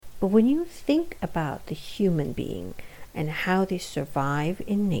But when you think about the human being and how they survive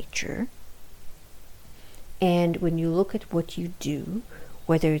in nature, and when you look at what you do,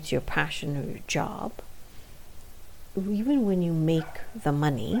 whether it's your passion or your job, even when you make the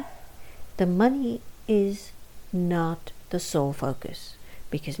money is not the sole focus,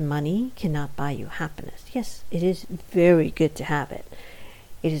 because money cannot buy you happiness. Yes, it is very good to have it.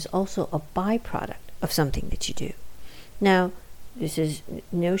 It is also a byproduct of something that you do. Now, this is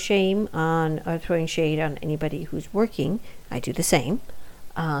no shame on or throwing shade on anybody who's working. I do the same.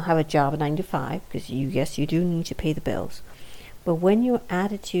 Have a job 9 to 5, because yes, you do need to pay the bills. But when your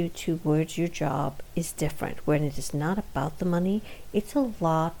attitude towards your job is different, when it is not about the money, it's a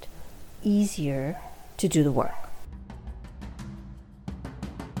lot easier to do the work.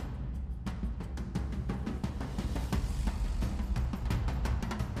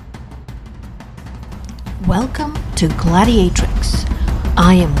 Welcome to Gladiatrix.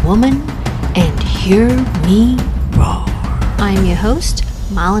 I am woman, and hear me roar. I am your host,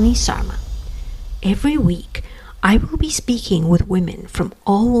 Malini Sarma. Every week, I will be speaking with women from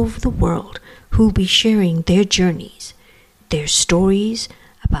all over the world who will be sharing their journeys, their stories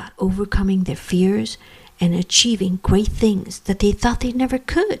about overcoming their fears and achieving great things that they thought they never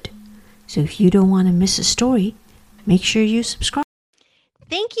could. So if you don't want to miss a story, make sure you subscribe.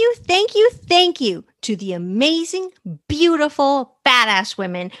 Thank you to the amazing, beautiful, badass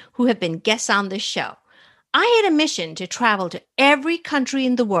women who have been guests on this show. I had a mission to travel to every country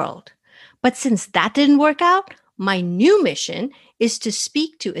in the world. But since that didn't work out, my new mission is to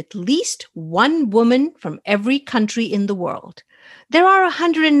speak to at least one woman from every country in the world. There are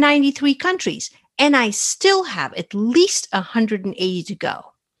 193 countries, and I still have at least 180 to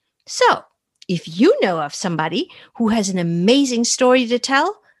go. So, if you know of somebody who has an amazing story to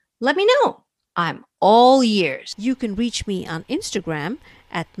tell, let me know. I'm all ears. You can reach me on Instagram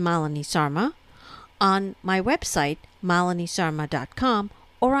at Malini Sarma, on my website, malinisarma.com,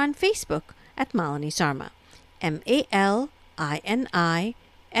 or on Facebook at Malini Sarma, MALINISARMA.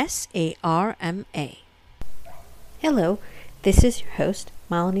 Hello, this is your host,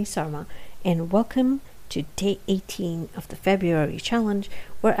 Malini Sarma, and welcome to day 18 of the February challenge,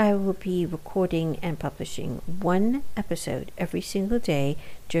 where I will be recording and publishing one episode every single day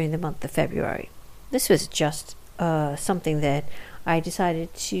during the month of February. This was just something that I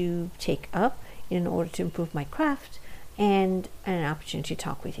decided to take up in order to improve my craft and an opportunity to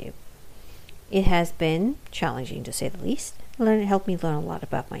talk with you. It has been challenging, to say the least. It helped me learn a lot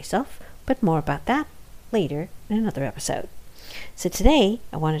about myself, but more about that later in another episode. So today,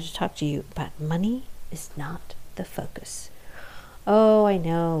 I wanted to talk to you about money is not the focus. Oh, I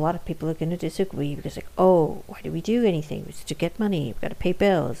know a lot of people are going to disagree, because why do we do anything? It's to get money. We've got to pay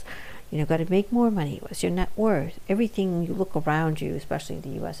bills. Got to make more money. What's your net worth? Everything you look around you, especially in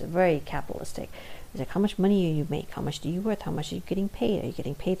the U.S., is very capitalistic. It's like, how much money do you make? How much do you worth? How much are you getting paid? Are you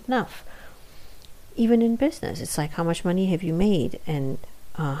getting paid enough? Even in business, it's like, how much money have you made? And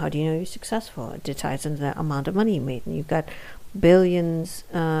how do you know you're successful? It decides on the amount of money you made. And you've got billions,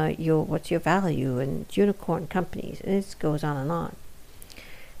 what's your value, and unicorn companies, and it goes on and on.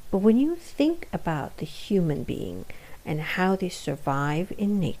 But when you think about the human being and how they survive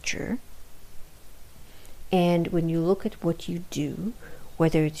in nature, and when you look at what you do,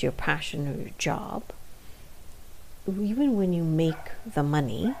 whether it's your passion or your job, even when you make the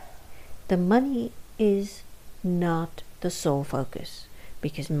money is not the sole focus,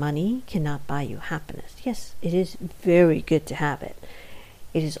 because money cannot buy you happiness. Yes, it is very good to have it.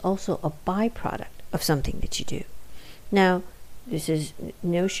 It is also a byproduct of something that you do. Now, this is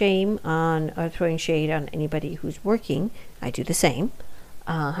no shame on or throwing shade on anybody who's working. I do the same.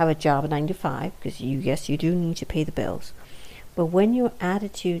 Have a job 9 to 5, because yes, you do need to pay the bills. But when your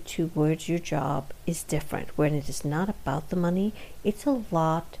attitude towards your job is different, when it is not about the money, it's a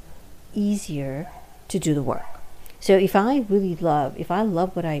lot easier to do the work. So if I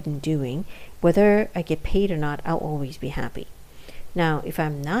love what I'm doing, whether I get paid or not, I'll always be happy. Now, if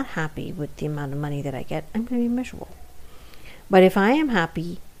I'm not happy with the amount of money that I get, I'm going to be miserable. But if I am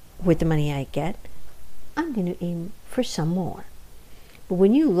happy with the money I get, I'm going to aim for some more. But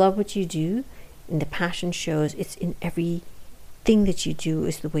when you love what you do, and the passion shows, it's in everything that you do.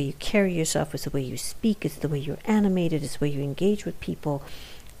 It's the way you carry yourself, it's the way you speak, it's the way you're animated, it's the way you engage with people.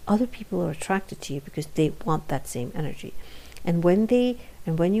 Other people are attracted to you because they want that same energy. And when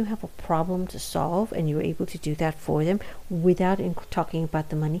you have a problem to solve and you're able to do that for them without talking about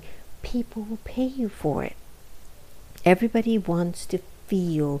the money, people will pay you for it. Everybody wants to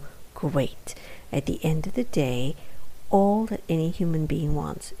feel great. At the end of the day, all that any human being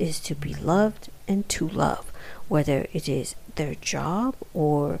wants is to be loved and to love, whether it is their job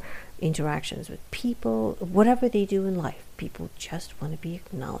or interactions with people, whatever they do in life. People just want to be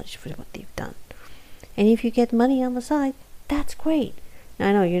acknowledged for what they've done. And if you get money on the side, that's great. Now,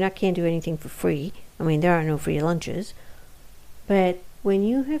 I know can't do anything for free. I mean, there are no free lunches. But when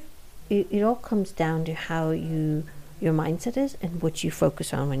you have, it all comes down to how your mindset is and what you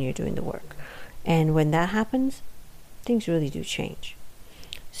focus on when you're doing the work. And when that happens, things really do change.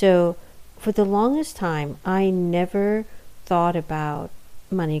 So for the longest time, I never thought about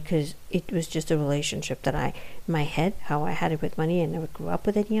money because it was just a relationship that in my head, how I had it with money. I never grew up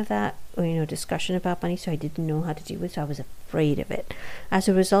with any of that, discussion about money, so I didn't know how to deal with it, so I was afraid of it. As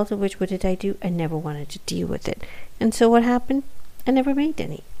a result of which, what did I do? I never wanted to deal with it. And so what happened? I never made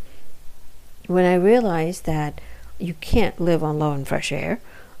any. When I realized that you can't live on love and fresh air,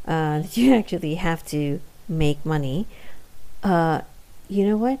 that you actually have to make money, you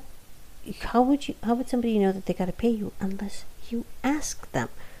know what? How would somebody know that they got to pay you unless you ask them?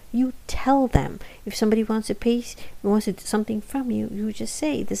 You tell them. If somebody wants something from you, you just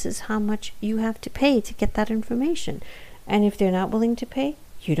say, this is how much you have to pay to get that information. And if they're not willing to pay,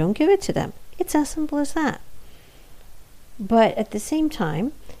 you don't give it to them. It's as simple as that. But at the same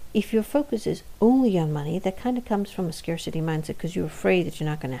time, if your focus is only on money, that kind of comes from a scarcity mindset because you're afraid that you're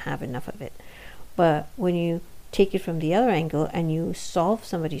not going to have enough of it. But when you take it from the other angle and you solve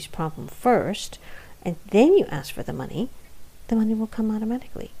somebody's problem first, and then you ask for the money will come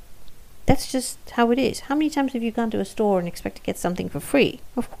automatically. That's just how it is. How many times have you gone to a store and expect to get something for free?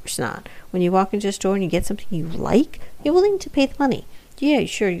 Of course not. When you walk into a store and you get something you like, you're willing to pay the money. Yeah,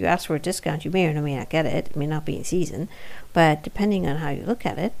 sure, you ask for a discount, you may or may not get it. It may not be in season, but depending on how you look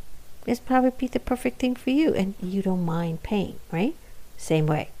at it, it's probably the perfect thing for you, and you don't mind paying, right? Same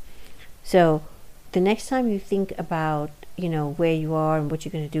way. So the next time you think about, where you are and what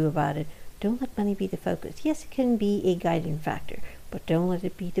you're going to do about it, don't let money be the focus. Yes, it can be a guiding factor, but don't let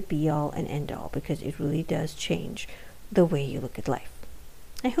it be the be-all and end-all, because it really does change the way you look at life.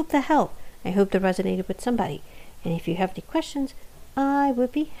 I hope that helped. I hope that resonated with somebody. And if you have any questions, I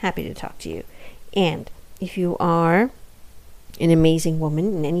would be happy to talk to you. And if you are an amazing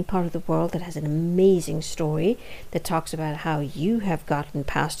woman in any part of the world that has an amazing story that talks about how you have gotten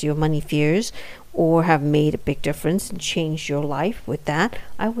past your money fears or have made a big difference and changed your life with that,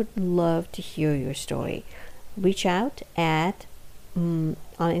 I would love to hear your story. Reach out on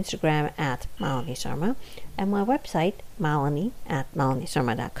Instagram at Malani Sarma, and my website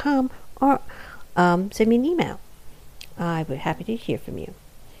malani@malanisarma.com, or send me an email. I would be happy to hear from you.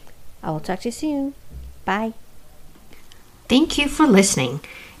 I will talk to you soon. Bye. Thank you for listening,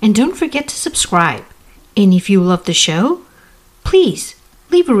 and don't forget to subscribe. And if you love the show, please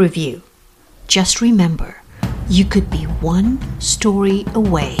leave a review. Just remember, you could be one story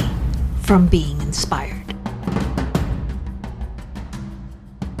away from being inspired.